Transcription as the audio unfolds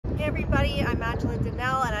everybody, I'm Angela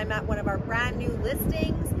Donnell and I'm at one of our brand new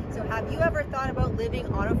listings. So have you ever thought about living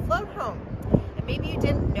on a float home? And maybe you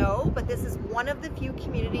didn't know, but this is one of the few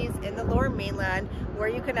communities in the Lower Mainland where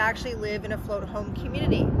you can actually live in a float home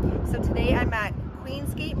community. So today I'm at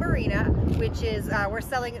Queensgate Marina, which is, we're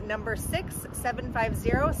selling number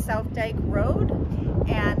 6750 South Dyke Road.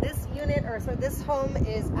 And this unit, this home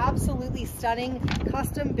is absolutely stunning,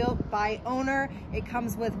 custom built by owner. It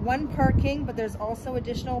comes with one parking, but there's also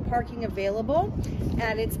additional parking available.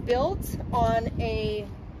 And it's built on a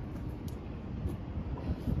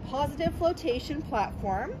positive flotation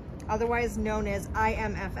platform, otherwise known as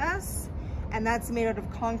IMFS, and that's made out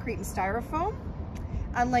of concrete and styrofoam.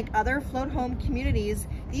 Unlike other float home communities,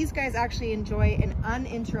 these guys actually enjoy an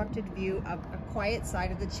uninterrupted view of a quiet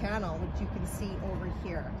side of the channel, which you can see over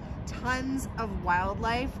here. Tons of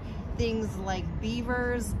wildlife, things like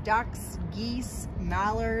beavers, ducks, geese,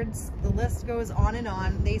 mallards, the list goes on and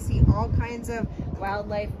on. They see all kinds of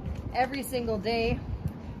wildlife every single day.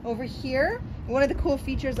 Over here, one of the cool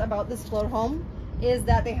features about this float home is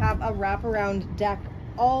that they have a wraparound deck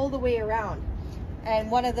all the way around.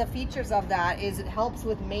 And one of the features of that is it helps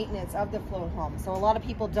with maintenance of the float home. So a lot of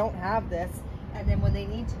people don't have this, and then when they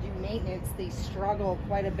need to do maintenance, they struggle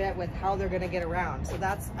quite a bit with how they're gonna get around. So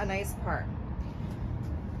that's a nice part.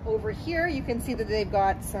 Over here, you can see that they've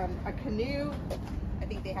got a canoe. I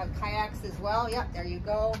think they have kayaks as well. Yep, there you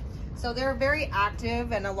go. So they're very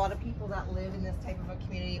active, and a lot of people that live in this type of a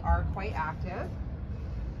community are quite active.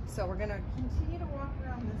 So we're gonna continue to walk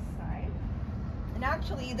around this side. And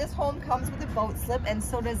actually, this home comes with a boat slip, and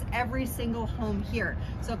so does every single home here.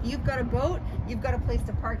 So if you've got a boat, you've got a place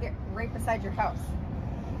to park it right beside your house.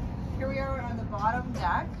 Here we are on the bottom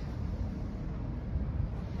deck.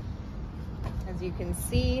 As you can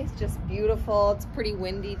see, it's just beautiful. It's pretty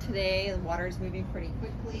windy today. The water's moving pretty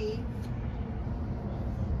quickly.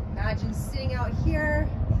 Imagine sitting out here,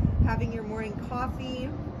 having your morning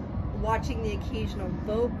coffee, watching the occasional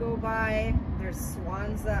boat go by. There's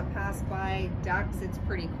swans that pass by, ducks. It's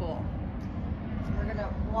pretty cool. So we're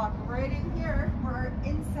gonna walk right in here. We're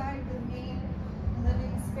inside the main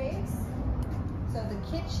living space. So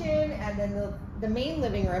the kitchen and then the main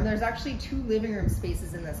living room. There's actually 2 living room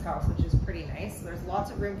spaces in this house, which is pretty nice. So there's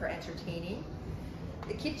lots of room for entertaining.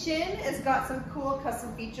 The kitchen has got some cool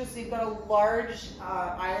custom features. So you've got a large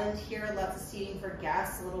island here, lots of seating for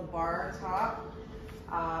guests, a little bar top.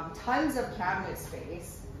 Tons of cabinet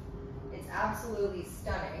space. It's absolutely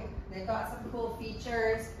stunning. They've got some cool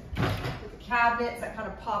features with cabinets that kind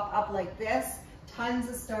of pop up like this. Tons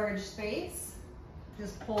of storage space.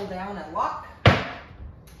 Just pull down and lock.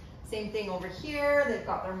 Same thing over here. They've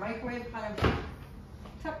got their microwave kind of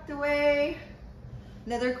tucked away.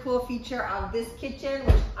 Another cool feature of this kitchen,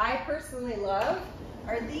 which I personally love,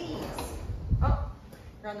 are these. Oh,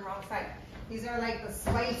 you're on the wrong side. These are like the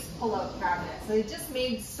spice pull-out cabinets. So they just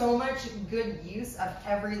made so much good use of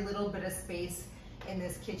every little bit of space in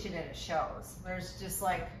this kitchen, and it shows. There's just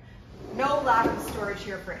like no lack of storage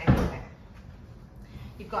here for anything.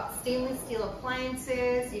 You've got stainless steel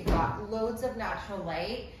appliances, you've got loads of natural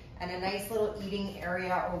light, and a nice little eating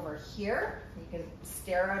area over here. You can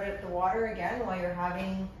stare out at the water again while you're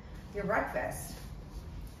having your breakfast.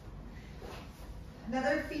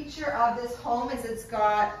 Another feature of this home is it's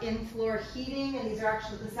got in-floor heating, and this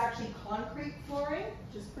is actually concrete flooring,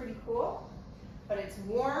 which is pretty cool, but it's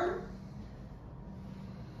warm.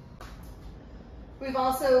 We've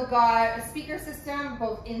also got a speaker system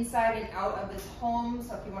both inside and out of this home,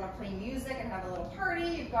 so if you want to play music and have a little party,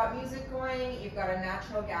 you've got music going. You've got a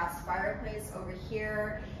natural gas fireplace over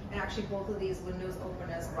here, and actually both of these windows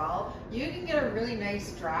open as well. You can get a really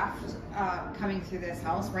nice draft coming through this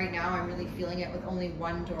house. Right now I'm really feeling it with only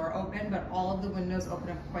one door open, but all of the windows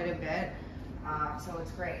open up quite a bit, so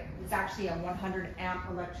it's great. It's actually a 100 amp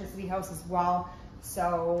electricity house as well,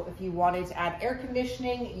 so if you wanted to add air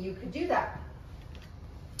conditioning, you could do that.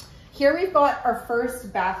 Here we've got our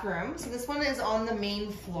first bathroom. So this one is on the main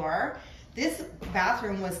floor. This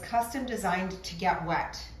bathroom was custom designed to get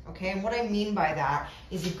wet, okay? And what I mean by that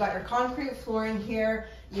is you've got your concrete flooring here,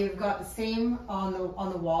 you've got the same on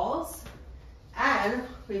the walls, and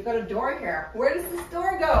we've got a door here. Where does this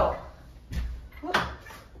door go? Whoop.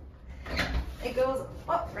 It goes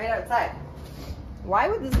right outside. Why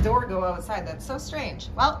would this door go outside? That's so strange.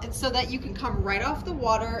 Well, it's so that you can come right off the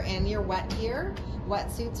water in your wet gear,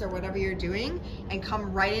 wetsuits or whatever you're doing, and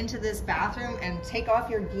come right into this bathroom and take off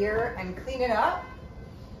your gear and clean it up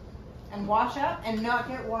and wash up and not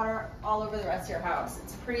get water all over the rest of your house.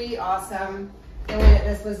 It's pretty awesome the way that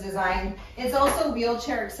this was designed. It's also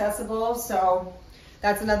wheelchair accessible, so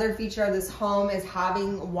That's another feature of this home, is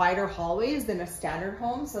having wider hallways than a standard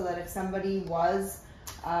home, so that if somebody was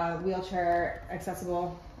wheelchair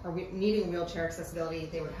accessible or needing wheelchair accessibility,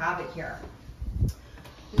 they would have it here.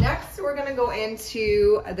 Next, we're gonna go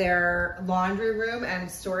into their laundry room and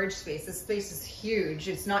storage space. This space is huge.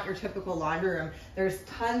 It's not your typical laundry room. There's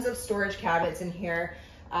tons of storage cabinets in here.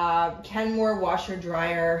 Kenmore washer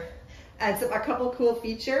dryer, and a couple cool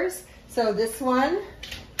features. So this one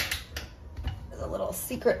is a little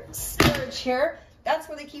secret storage here. That's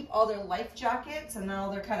where they keep all their life jackets and all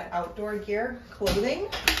their kind of outdoor gear, clothing.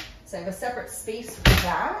 So I have a separate space for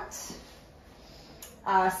that.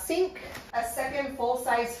 Sink, a second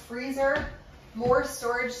full-size freezer, more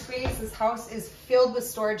storage space. This house is filled with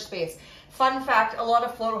storage space. Fun fact, a lot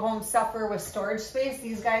of float homes suffer with storage space.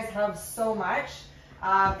 These guys have so much.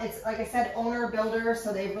 It's, like I said, owner builder,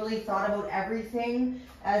 so they really thought about everything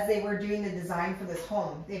as they were doing the design for this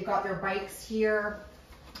home. They've got their bikes here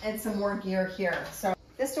and some more gear here. So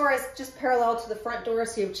this door is just parallel to the front door,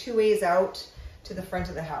 so you have 2 ways out to the front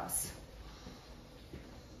of the house.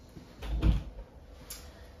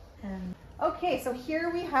 Okay, so here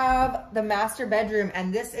we have the master bedroom,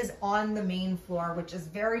 and this is on the main floor, which is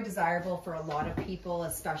very desirable for a lot of people,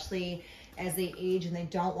 especially as they age and they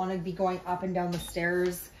don't want to be going up and down the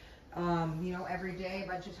stairs, you know, every day a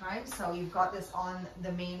bunch of times. So you've got this on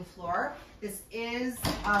the main floor. This is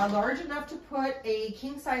large enough to put a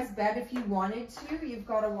king-size bed if you wanted to. You've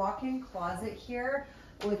got a walk-in closet here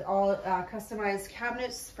with all customized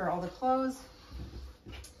cabinets for all the clothes.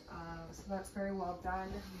 So that's very well done.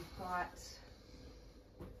 You've got,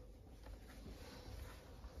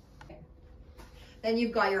 then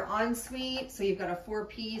you've got your ensuite. So you've got a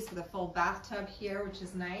 4-piece with a full bathtub here, which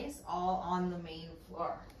is nice, all on the main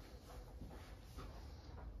floor.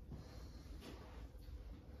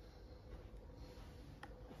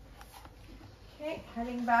 Okay,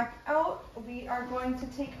 heading back out, we are going to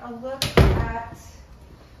take a look at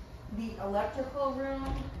the electrical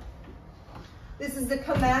room. This is the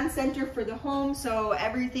command center for the home, so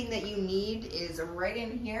everything that you need is right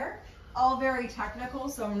in here. All very technical,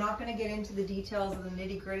 so I'm not going to get into the details of the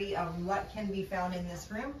nitty-gritty of what can be found in this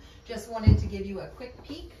room. Just wanted to give you a quick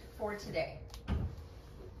peek for today. And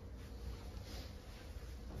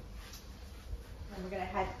we're going to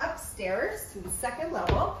head upstairs to the second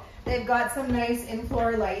level. They've got some nice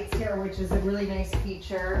in-floor lights here, which is a really nice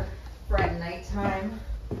feature for at nighttime,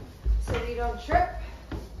 so you don't trip.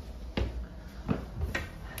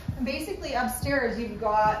 Basically upstairs you've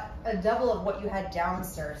got a double of what you had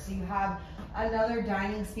downstairs. So you have another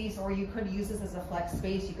dining space, or you could use this as a flex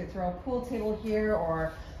space. You could throw a pool table here,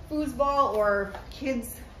 or foosball, or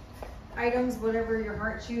kids items, whatever your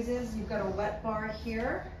heart chooses. You've got a wet bar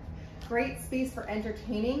here, great space for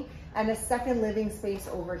entertaining, and a second living space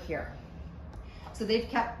over here. So they've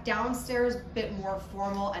kept downstairs a bit more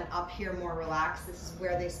formal and up here more relaxed. This is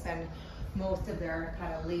where they spend most of their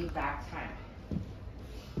kind of laid back time.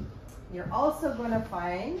 You're also going to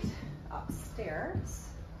find upstairs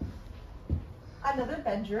another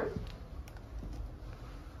bedroom.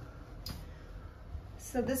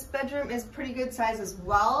 So this bedroom is pretty good size as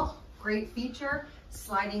well. Great feature,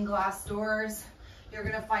 sliding glass doors. You're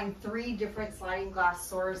going to find 3 different sliding glass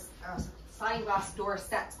door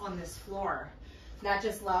sets on this floor. And that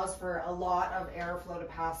just allows for a lot of airflow to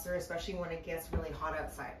pass through, especially when it gets really hot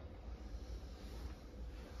outside.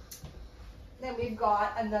 Then we've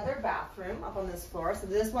got another bathroom up on this floor. So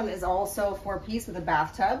this one is also 4-piece with a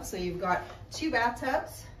bathtub. So you've got 2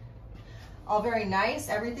 bathtubs, all very nice.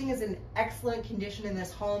 Everything is in excellent condition in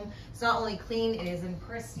this home. It's not only clean, it is in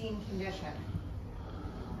pristine condition.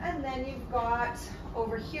 And then you've got,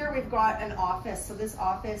 over here, we've got an office. So this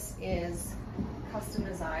office is custom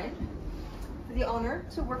designed for the owner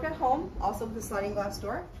to work at home, also with a sliding glass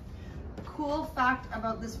door. The cool fact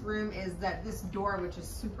about this room is that this door, which is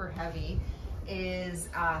super heavy, is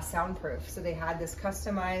soundproof. So they had this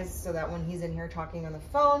customized so that when he's in here talking on the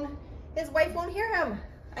phone, his wife won't hear him.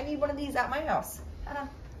 I need one of these at my house. Ta-da.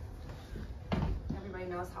 Everybody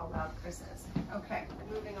knows how loud Chris is. Okay,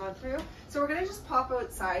 moving on through. So we're gonna just pop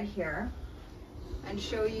outside here and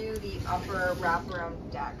show you the upper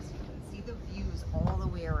wraparound deck. So you can see the views all the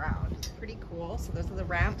way around. It's pretty cool. So those are the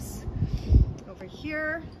ramps over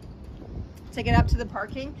here to get up to the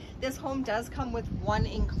parking. This home does come with 1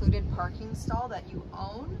 included parking stall that you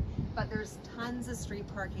own, but there's tons of street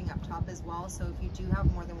parking up top as well. So if you do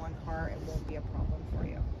have more than 1 car, it won't be a problem for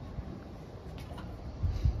you.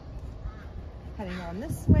 Heading on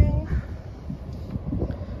this way.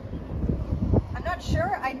 I'm not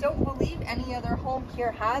sure, I don't believe any other home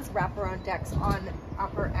here has wraparound decks on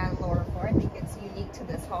upper and lower floor. I think it's unique to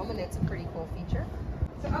this home and it's a pretty cool feature.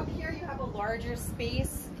 So up here you have a larger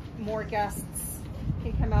space, more guests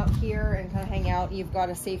can come out here and kind of hang out. You've got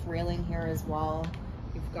a safe railing here as well.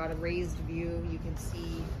 You've got a raised view. You can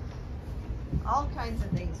see all kinds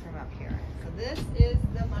of things from up here. So this is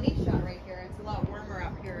the money shot right here. It's a lot warmer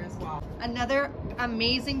up here as well. Another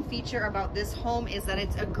amazing feature about this home is that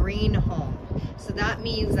it's a green home. So that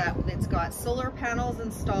means that it's got solar panels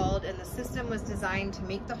installed, and the system was designed to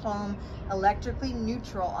make the home electrically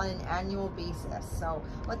neutral on an annual basis. So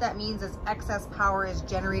what that means is excess power is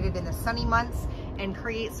generated in the sunny months and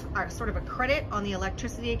creates sort of a credit on the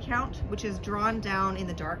electricity account, which is drawn down in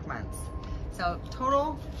the dark months. So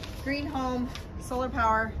total green home, solar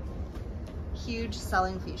power, huge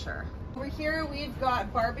selling feature. Over here we've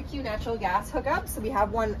got barbecue natural gas hookups. So we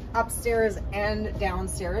have one upstairs and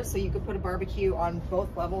downstairs, so you could put a barbecue on both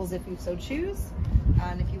levels if you so choose.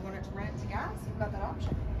 And if you wanted to run it to gas, you've got that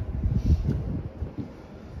option.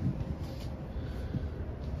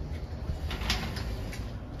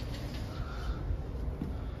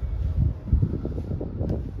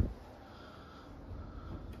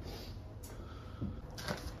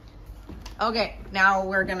 Okay, now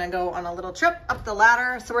we're gonna go on a little trip up the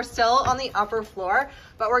ladder. So we're still on the upper floor,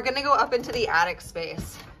 but we're gonna go up into the attic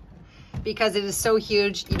space because it is so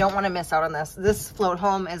huge. You don't wanna miss out on this. This float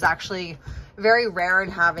home is actually very rare in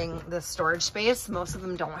having this storage space. Most of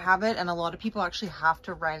them don't have it, and a lot of people actually have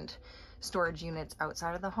to rent storage units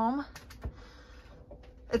outside of the home.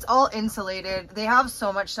 It's all insulated. They have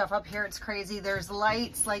so much stuff up here. It's crazy. There's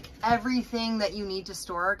lights, like everything that you need to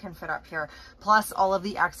store can fit up here. Plus all of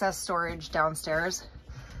the excess storage downstairs.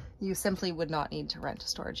 You simply would not need to rent a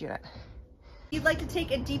storage unit. If you'd like to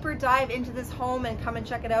take a deeper dive into this home and come and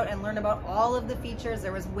check it out and learn about all of the features,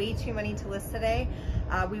 there was way too many to list today.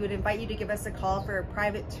 We would invite you to give us a call for a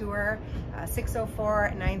private tour,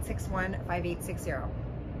 604-961-5860.